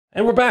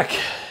And we're back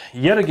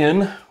yet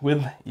again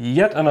with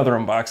yet another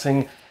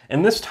unboxing.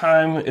 And this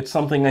time it's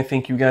something I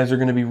think you guys are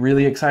going to be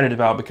really excited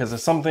about because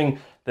it's something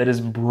that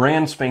is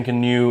brand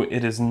spanking new.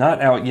 It is not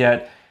out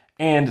yet,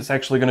 and it's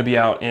actually going to be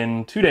out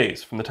in 2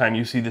 days from the time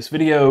you see this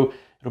video.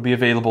 It'll be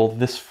available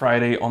this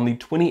Friday on the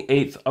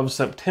 28th of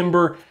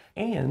September.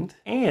 And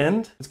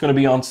it's going to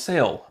be on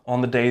sale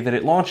on the day that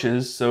it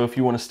launches. So if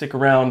you want to stick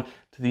around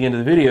to the end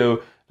of the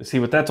video to see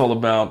what that's all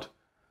about,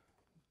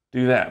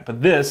 do that.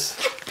 But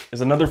this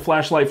is another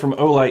flashlight from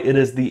Olight. It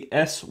is the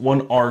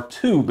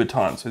S1R2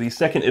 Baton. So the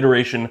second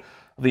iteration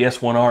of the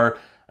S1R,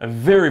 a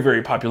very,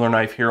 very popular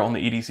knife here on the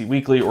EDC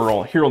Weekly,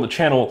 or here on the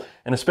channel,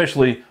 and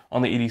especially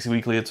on the EDC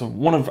Weekly. It's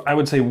I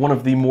would say one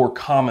of the more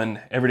common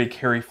everyday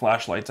carry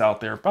flashlights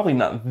out there. Probably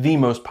not the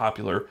most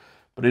popular,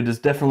 but it is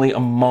definitely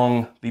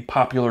among the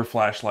popular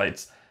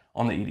flashlights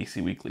on the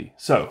EDC Weekly.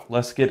 So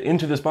let's get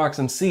into this box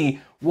and see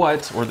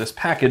what, or this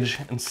package,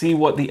 and see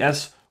what the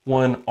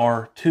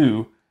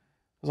S1R2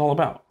 is all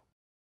about.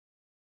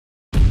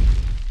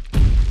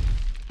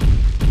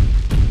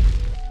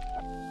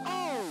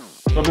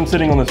 So I've been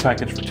sitting on this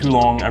package for too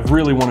long. I've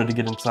really wanted to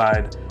get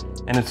inside,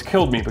 and it's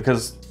killed me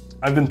because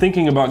I've been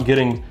thinking about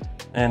getting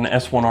an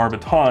S1R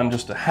Baton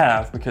just to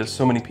have, because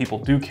so many people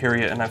do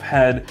carry it, and I've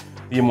had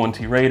the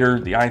M1T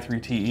Raider, the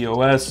i3T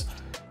EOS,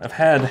 I've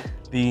had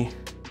the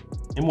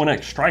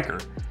M1X Striker.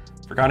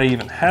 Forgot I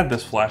even had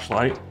this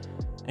flashlight,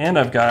 and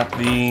I've got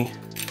the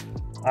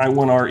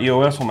i1R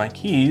EOS on my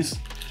keys,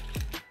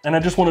 and I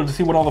just wanted to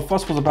see what all the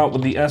fuss was about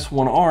with the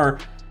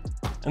S1R.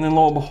 And then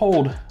lo and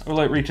behold,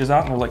 Olight reaches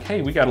out and they're like,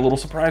 hey, we got a little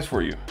surprise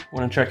for you.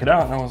 Want to check it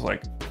out? And I was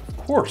like, of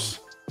course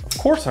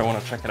I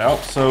want to check it out.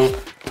 So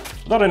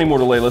without any more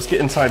delay, let's get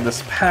inside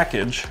this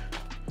package.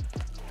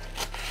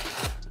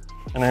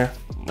 And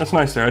that's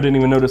nice there, I didn't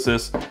even notice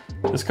this.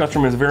 This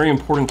customer is very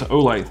important to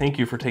Olight. Thank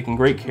you for taking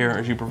great care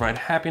as you provide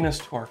happiness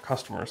to our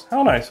customers.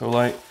 How nice,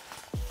 Olight.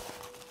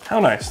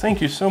 How nice,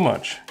 thank you so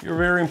much. You're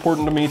very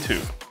important to me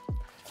too.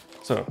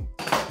 So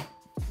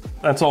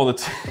that's all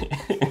that's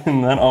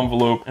in that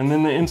envelope. And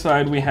then the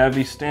inside, we have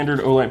the standard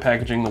Olight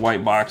packaging, the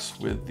white box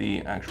with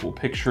the actual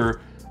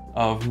picture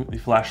of the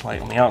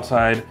flashlight on the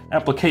outside.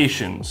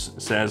 Applications,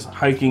 it says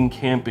hiking,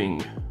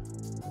 camping,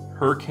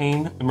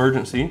 hurricane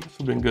emergency. This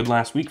has been good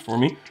last week for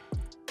me.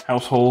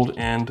 Household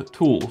and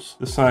tools.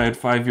 This side,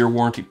 5-year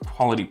warranty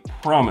quality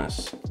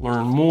promise.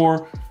 Learn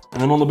more.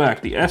 And then on the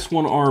back, the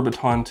S1R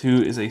Baton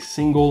 2 is a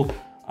single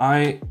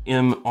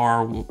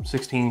IMR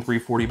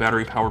 16340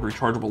 battery powered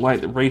rechargeable light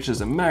that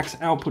reaches a max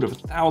output of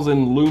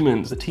 1000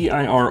 lumens. The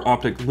TIR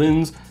optic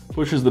lens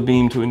pushes the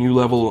beam to a new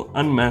level of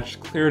unmatched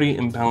clarity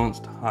and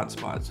balanced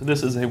hotspot. So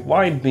this is a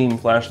wide beam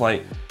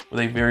flashlight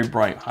with a very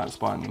bright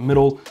hotspot in the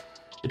middle.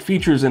 It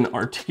features an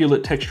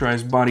articulate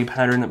texturized body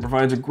pattern that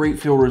provides a great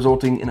feel,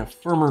 resulting in a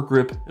firmer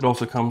grip. It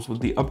also comes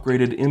with the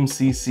upgraded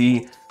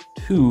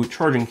MCC2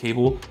 charging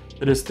cable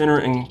that is thinner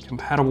and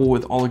compatible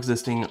with all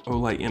existing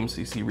Olight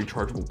MCC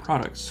rechargeable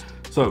products.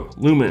 So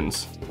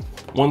lumens,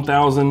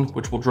 1000,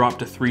 which will drop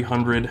to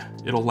 300.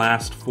 It'll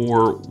last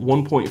for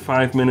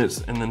 1.5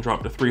 minutes and then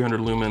drop to 300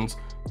 lumens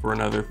for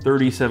another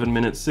 37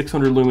 minutes.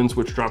 600 lumens,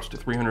 which drops to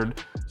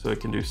 300. So it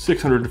can do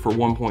 600 for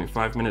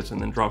 1.5 minutes and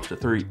then drops to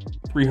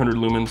 300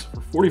 lumens for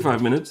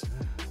 45 minutes.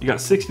 You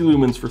got 60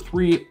 lumens for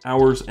 3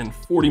 hours and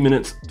 40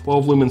 minutes,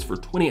 12 lumens for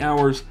 20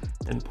 hours,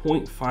 and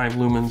 0.5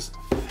 lumens.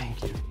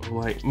 Thank you,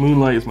 Olight.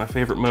 Moonlight is my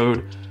favorite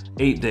mode,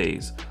 8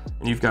 days.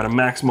 And you've got a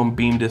maximum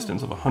beam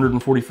distance of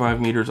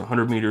 145 meters,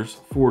 100 meters,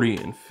 40,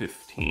 and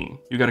 15.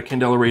 You got a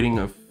candela rating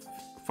of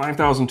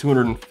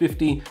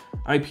 5,250,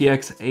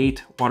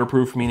 IPX8,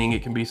 waterproof, meaning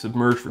it can be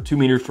submerged for 2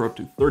 meters for up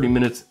to 30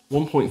 minutes,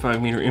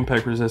 1.5 meter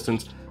impact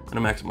resistance, and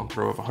a maximum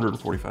throw of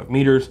 145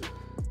 meters.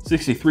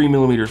 63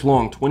 millimeters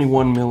long,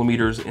 21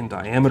 millimeters in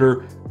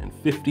diameter, and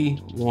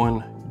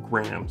 51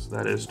 grams.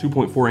 That is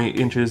 2.48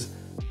 inches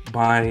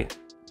by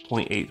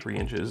 0.83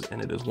 inches,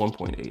 and it is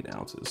 1.8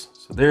 ounces.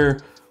 So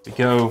there we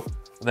go.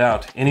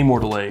 Without any more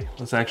delay,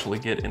 let's actually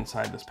get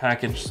inside this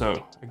package.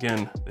 So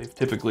again, they've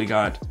typically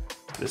got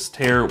this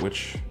tear,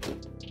 which,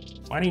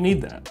 why do you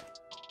need that?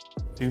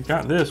 If you've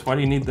got this, why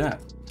do you need that?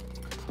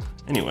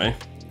 Anyway,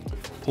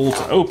 pull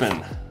to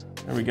open.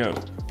 There we go.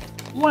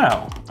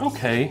 Wow,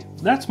 okay,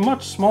 that's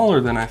much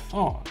smaller than I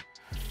thought.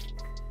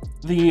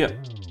 The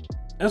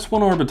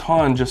S1R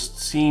Baton just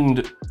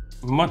seemed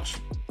much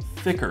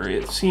thicker.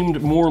 It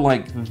seemed more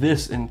like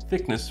this in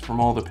thickness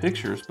from all the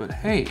pictures, but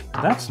hey,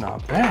 that's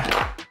not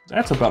bad.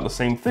 That's about the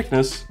same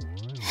thickness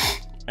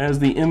as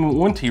the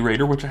M1T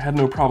Raider, which I had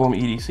no problem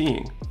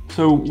EDCing.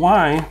 So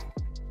why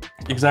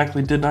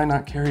exactly did I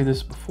not carry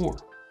this before?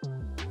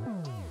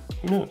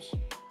 Who knows?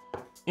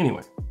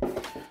 Anyway.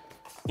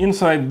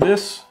 Inside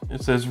this,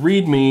 it says,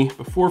 read me,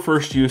 before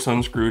first use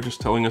unscrew, just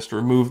telling us to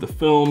remove the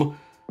film,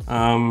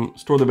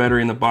 store the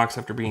battery in the box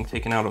after being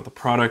taken out of the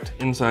product.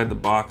 Inside the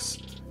box,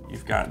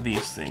 you've got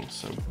these things.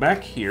 So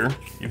back here,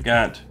 you've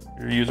got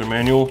your user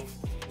manual.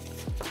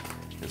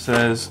 It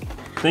says,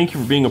 thank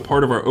you for being a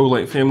part of our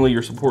Olight family.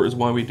 Your support is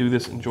why we do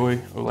this. Enjoy,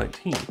 Olight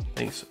team.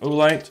 Thanks,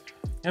 Olight.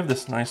 You have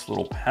this nice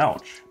little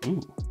pouch. Ooh,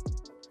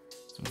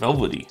 it's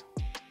velvety.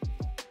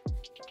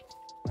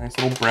 Nice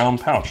little brown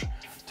pouch.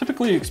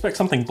 Typically you expect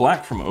something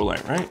black from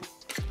Olight, right?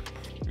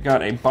 You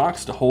got a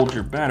box to hold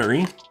your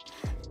battery.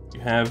 You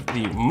have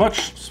the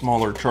much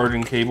smaller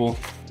charging cable,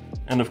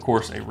 and of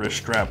course a wrist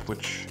strap,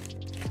 which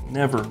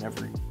never,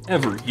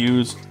 ever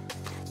use.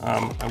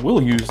 I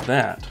will use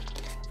that.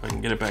 If I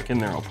can get it back in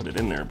there, I'll put it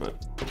in there,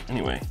 but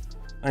anyway,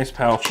 nice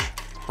pouch.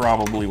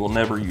 Probably will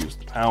never use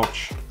the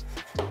pouch,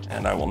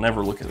 and I will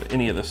never look at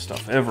any of this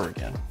stuff ever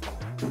again.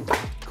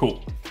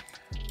 Cool.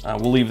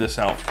 We'll leave this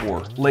out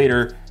for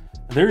later.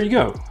 There you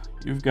go.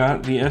 You've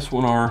got the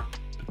S1R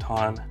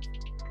Baton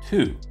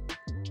 2.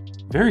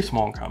 Very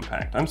small and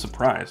compact. I'm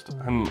surprised.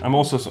 I'm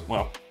also,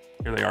 well,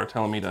 here they are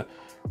telling me to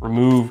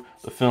remove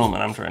the film,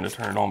 and I'm trying to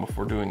turn it on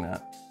before doing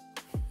that.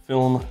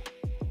 Film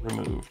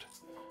removed.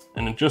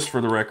 And just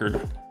for the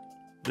record,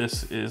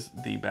 this is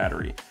the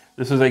battery.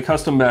 This is a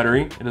custom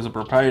battery. It is a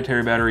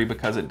proprietary battery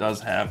because it does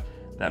have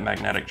that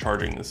magnetic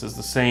charging. This is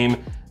the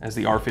same as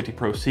the R50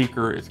 Pro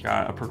Seeker. It's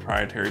got a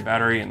proprietary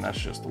battery, and that's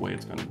just the way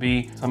it's going to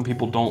be. Some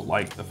people don't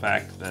like the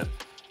fact that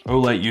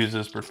Olight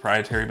uses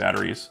proprietary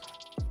batteries.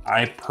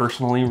 I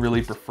personally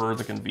really prefer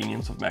the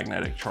convenience of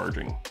magnetic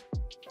charging.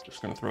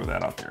 Just going to throw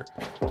that out there.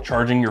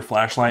 Charging your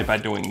flashlight by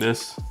doing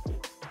this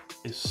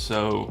is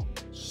so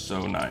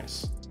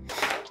nice.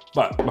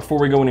 But before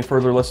we go any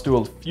further, let's do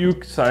a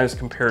few size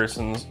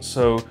comparisons.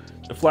 So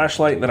the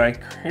flashlight that I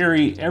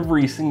carry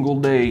every single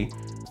day,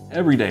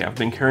 I've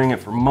been carrying it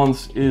for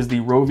months, is the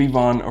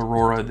Rovivon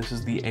Aurora. This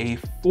is the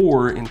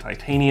A4 in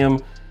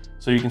titanium.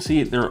 So you can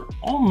see they're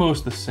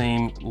almost the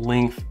same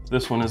length.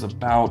 This one is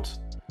about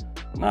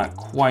not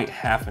quite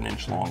half an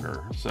inch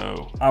longer.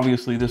 So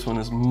obviously this one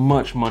is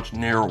much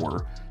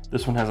narrower.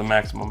 This one has a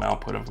maximum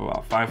output of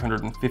about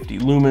 550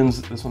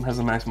 lumens. This one has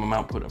a maximum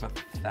output of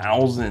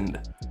 1,000.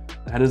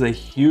 That is a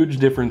huge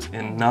difference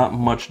and not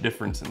much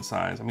difference in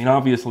size. I mean,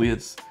 obviously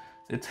it's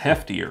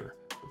heftier,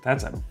 but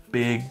that's a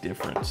big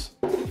difference.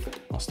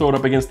 I'll throw it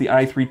up against the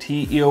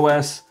i3T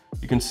EOS.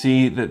 You can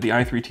see that the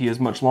i3T is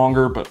much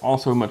longer, but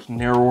also much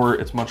narrower.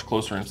 It's much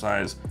closer in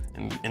size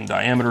and in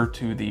diameter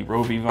to the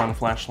Rovivon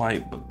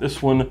flashlight. But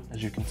this one,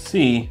 as you can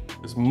see,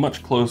 is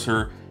much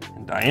closer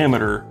in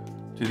diameter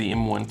to the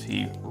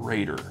M1T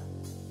Raider.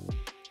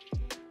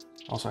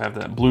 Also have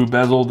that blue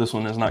bezel. This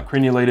one is not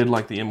crenulated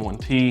like the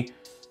M1T.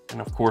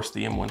 And of course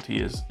the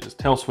M1T is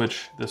tail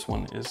switch. This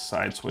one is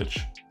side switch.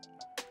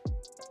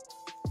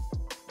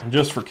 And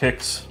just for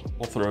kicks,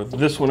 we'll throw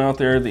this one out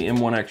there, the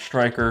M1X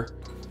Striker,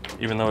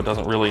 even though it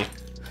doesn't really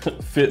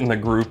fit in the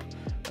group.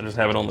 I just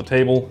have it on the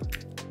table.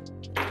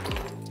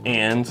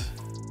 And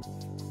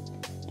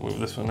move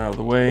this one out of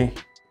the way.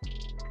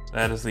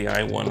 That is the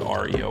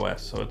I1R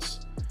EOS. So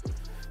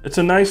it's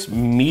a nice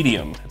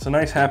medium. It's a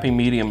nice happy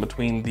medium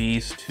between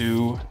these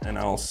two. And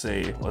I'll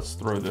say, let's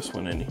throw this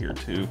one in here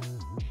too.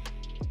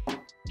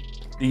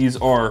 These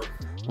are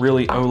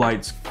really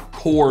Olight's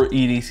core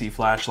EDC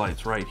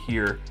flashlights right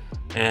here.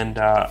 And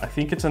I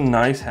think it's a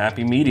nice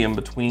happy medium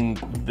between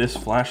this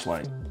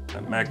flashlight.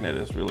 That magnet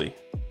is really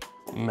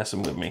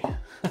messing with me.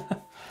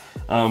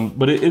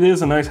 But it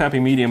is a nice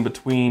happy medium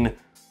between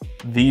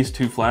these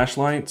two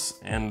flashlights,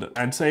 and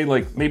I'd say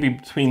like maybe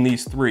between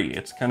these three.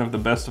 It's kind of the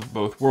best of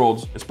both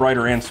worlds. It's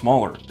brighter and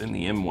smaller than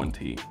the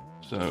M1T.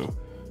 So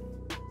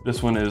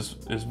this one is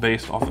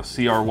based off a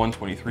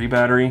CR123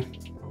 battery,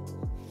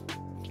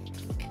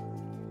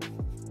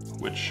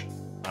 which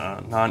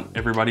not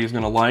everybody is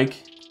gonna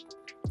like.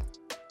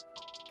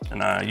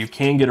 And you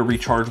can get a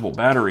rechargeable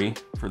battery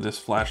for this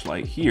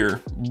flashlight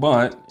here,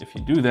 but if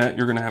you do that,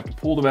 you're gonna have to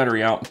pull the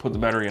battery out and put the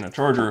battery in a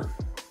charger.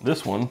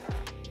 This one,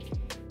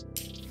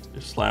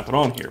 just slap it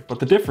on here. But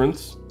the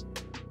difference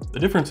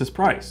is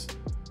price.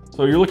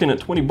 So you're looking at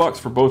 20 bucks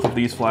for both of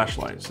these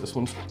flashlights.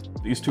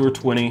 These two are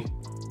 20.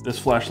 This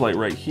flashlight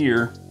right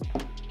here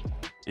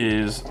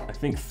is, I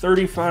think,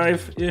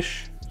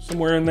 35-ish,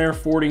 somewhere in there,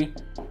 40.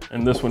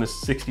 And this one is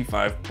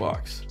 65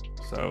 bucks.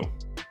 So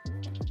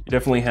you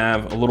definitely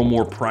have a little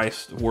more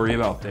price to worry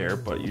about there,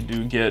 but you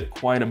do get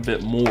quite a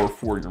bit more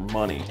for your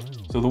money.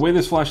 So the way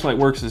this flashlight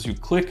works is you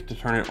click to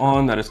turn it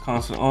on, that is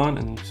constant on,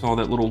 and you saw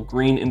that little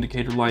green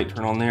indicator light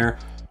turn on there.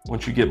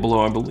 Once you get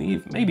below, I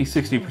believe, maybe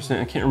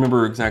 60%, I can't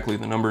remember exactly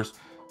the numbers,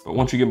 but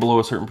once you get below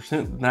a certain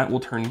percent, that will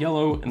turn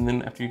yellow, and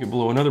then after you get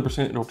below another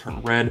percent, it'll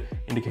turn red,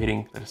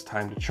 indicating that it's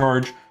time to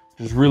charge,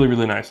 which is really,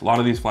 really nice. A lot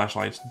of these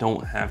flashlights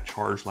don't have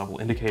charge level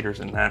indicators,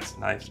 and that's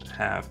nice to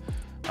have.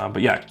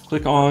 But yeah,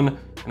 click on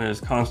and it is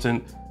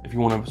constant. If you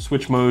want to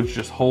switch modes,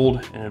 just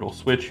hold and it'll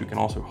switch. You can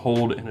also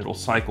hold and it'll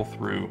cycle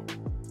through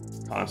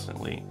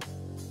constantly.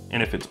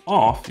 And if it's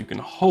off, you can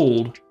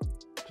hold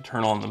to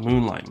turn on the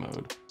moonlight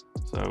mode.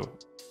 So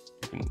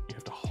you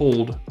have to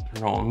hold to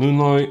turn on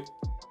moonlight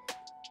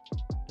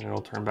and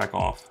it'll turn back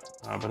off.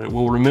 But it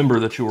will remember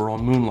that you are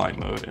on moonlight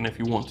mode. And if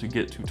you want to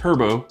get to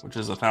turbo, which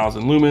is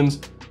 1,000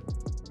 lumens,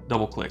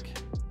 double click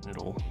and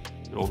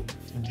it'll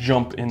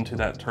jump into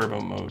that turbo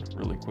mode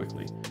really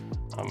quickly.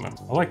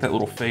 I like that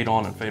little fade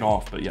on and fade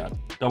off, but yeah,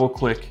 double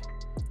click,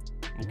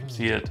 you can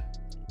see it.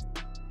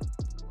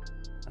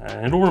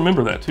 And it'll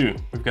remember that too.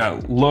 We've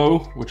got low,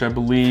 which I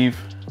believe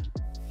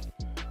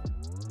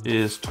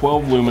is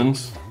 12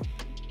 lumens,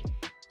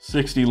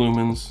 60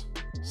 lumens,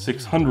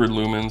 600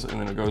 lumens, and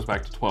then it goes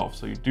back to 12.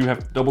 So you do have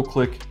to double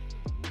click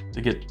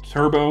to get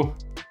turbo,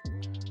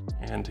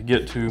 and to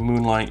get to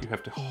moonlight, you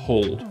have to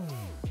hold.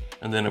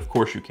 And then of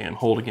course you can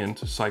hold again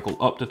to cycle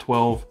up to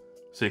 12,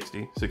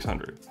 60,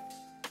 600.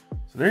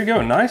 So there you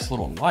go, nice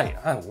little light.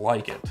 I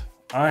like it.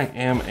 I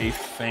am a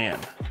fan.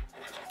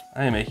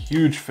 I am a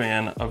huge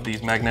fan of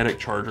these magnetic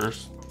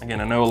chargers.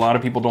 Again, I know a lot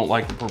of people don't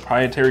like the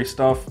proprietary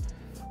stuff.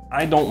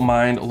 I don't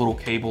mind a little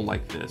cable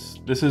like this.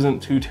 This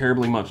isn't too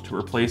terribly much to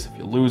replace if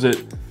you lose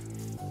it.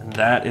 And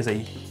that is a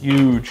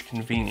huge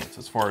convenience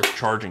as far as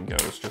charging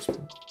goes. Just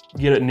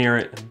get it near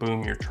it and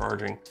boom, you're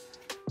charging.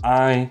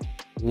 I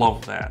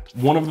love that.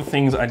 One of the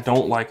things I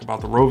don't like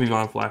about the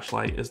Rovivon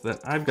flashlight is that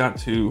I've got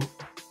to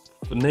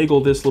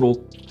finagle this little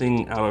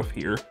thing out of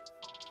here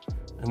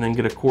and then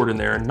get a cord in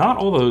there. And not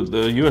all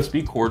the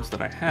USB cords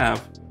that I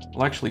have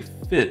will actually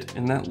fit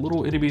in that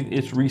little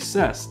it's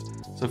recessed.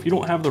 So if you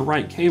don't have the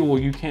right cable,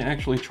 you can't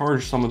actually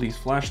charge some of these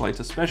flashlights,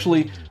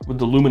 especially with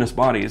the luminous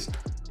bodies.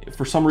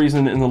 For some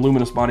reason in the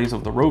luminous bodies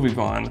of the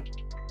Rovivon,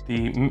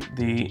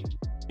 the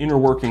inner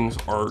workings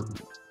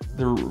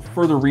they're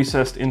further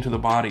recessed into the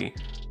body.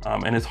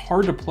 And it's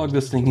hard to plug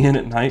this thing in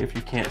at night if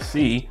you can't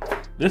see.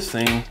 This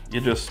thing, you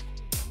just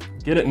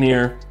get it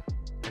near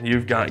and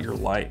you've got your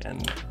light,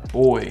 and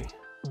boy,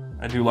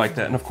 I do like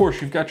that. And of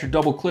course you've got your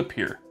double clip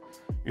here.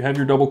 You have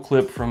your double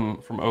clip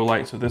from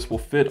Olight, so this will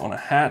fit on a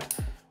hat,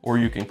 or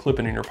you can clip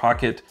it in your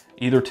pocket,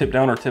 either tip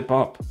down or tip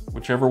up,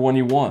 whichever one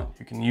you want.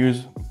 You can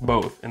use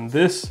both. And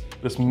this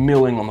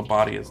milling on the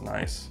body is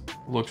nice.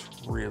 It looks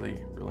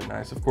really, really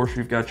nice. Of course,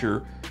 you've got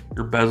your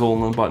bezel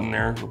and the button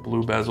there, the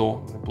blue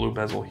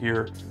bezel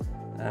here.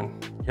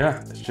 And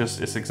yeah,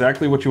 it's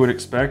exactly what you would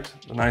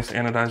expect. The nice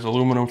anodized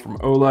aluminum from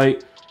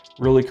Olight,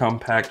 really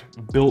compact,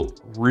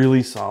 built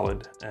really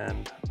solid,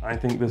 and I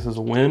think this is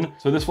a win.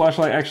 So this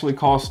flashlight actually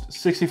costs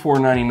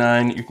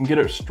 $64.99. You can get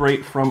it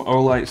straight from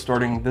Olight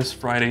starting this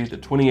Friday, the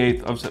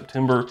 28th of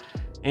September.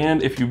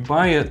 And if you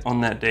buy it on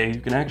that day,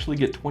 you can actually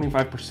get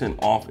 25%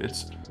 off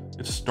its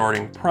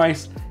starting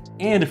price.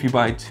 And if you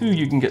buy two,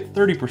 you can get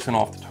 30%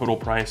 off the total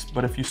price.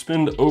 But if you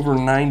spend over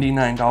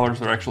 $99,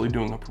 they're actually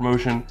doing a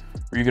promotion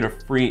where you get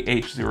a free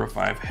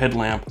H05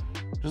 headlamp,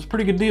 which is a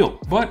pretty good deal.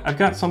 But I've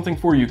got something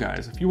for you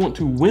guys. If you want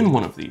to win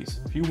one of these,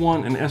 if you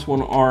want an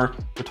S1R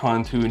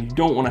Baton 2 and you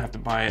don't want to have to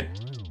buy it,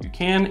 you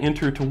can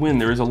enter to win.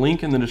 There is a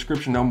link in the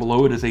description down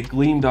below. It is a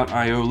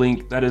gleam.io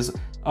link. That is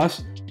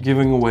us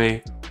giving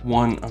away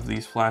one of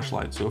these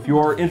flashlights. So if you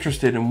are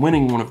interested in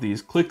winning one of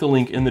these, click the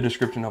link in the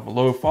description down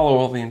below, follow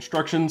all the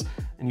instructions,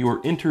 and you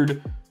are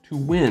entered to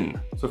win.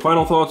 So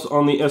final thoughts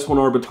on the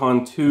S1R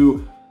Baton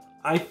 2.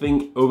 I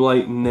think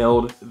Olight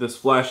nailed this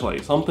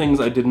flashlight. Some things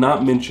I did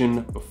not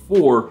mention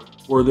before,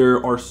 where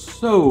there are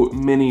so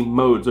many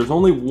modes. There's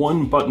only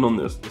one button on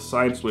this, the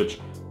side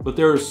switch, but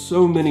there are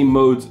so many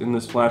modes in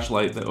this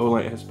flashlight that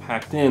Olight has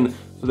packed in.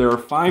 So there are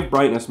 5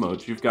 brightness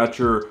modes. You've got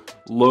your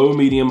low,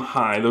 medium,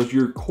 high, those are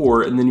your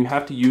core, and then you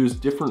have to use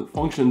different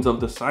functions of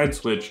the side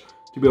switch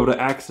to be able to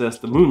access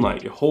the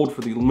moonlight. You hold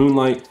for the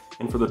moonlight,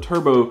 and for the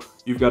turbo,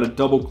 you've got to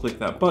double click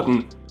that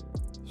button.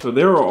 So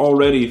there are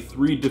already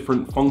 3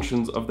 different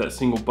functions of that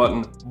single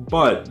button,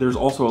 but there's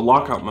also a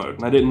lockout mode,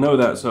 and I didn't know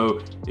that.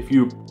 So if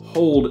you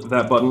hold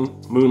that button,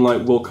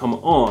 moonlight will come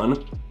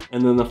on,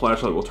 and then the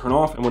flashlight will turn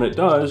off. And when it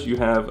does, you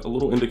have a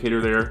little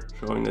indicator there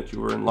showing that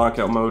you are in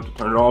lockout mode. To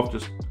turn it off,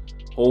 just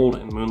hold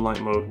and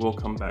moonlight mode will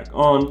come back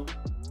on.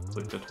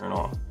 Click to turn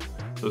on.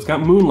 So it's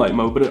got moonlight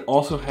mode, but it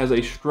also has a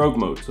strobe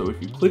mode. So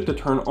if you click to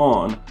turn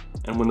on,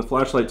 and when the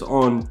flashlight's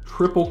on,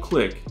 triple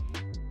click,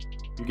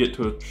 you get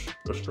to a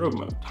strobe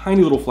mode.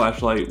 Tiny little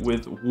flashlight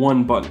with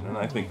one button, and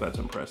I think that's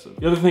impressive.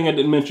 The other thing I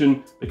didn't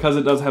mention, because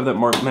it does have that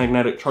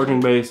magnetic charging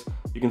base,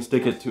 you can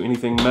stick it to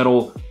anything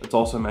metal that's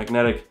also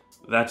magnetic.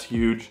 That's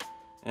huge.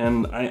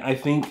 And I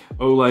think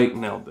Olight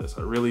nailed this,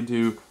 I really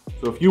do.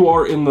 So if you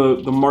are in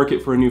the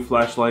market for a new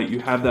flashlight, you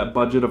have that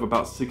budget of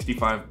about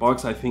 65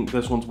 bucks, I think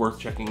this one's worth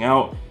checking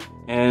out.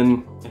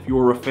 And if you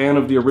were a fan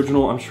of the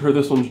original, I'm sure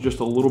this one's just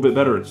a little bit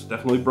better. It's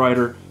definitely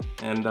brighter,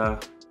 and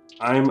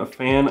I'm a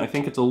fan. I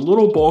think it's a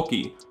little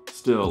bulky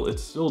still.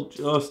 It's still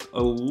just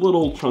a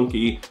little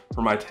chunky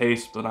for my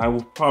taste, but I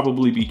will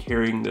probably be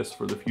carrying this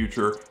for the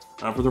future,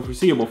 for the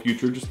foreseeable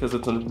future, just because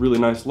it's a really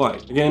nice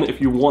light. Again,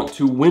 if you want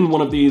to win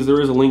one of these,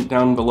 there is a link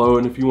down below,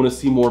 and if you want to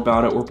see more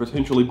about it or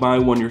potentially buy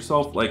one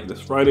yourself, like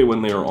this Friday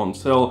when they are on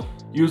sale,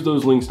 use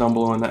those links down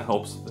below, and that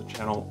helps the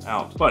channel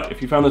out. But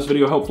if you found this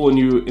video helpful and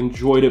you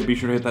enjoyed it, be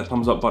sure to hit that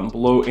thumbs up button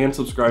below and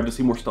subscribe to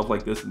see more stuff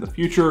like this in the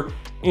future.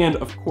 And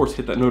of course,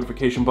 hit that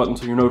notification button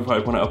so you're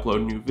notified when I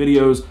upload new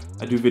videos.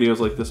 I do videos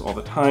like this all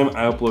the time.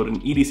 I upload an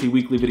EDC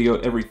Weekly video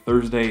every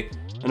Thursday.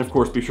 And of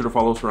course, be sure to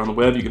follow us around the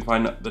web. You can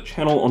find the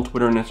channel on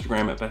Twitter and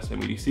Instagram at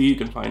BestMEDC. You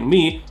can find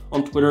me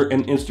on Twitter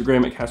and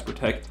Instagram at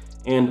CasperTech.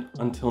 And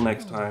until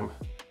next time,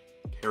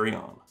 carry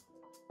on.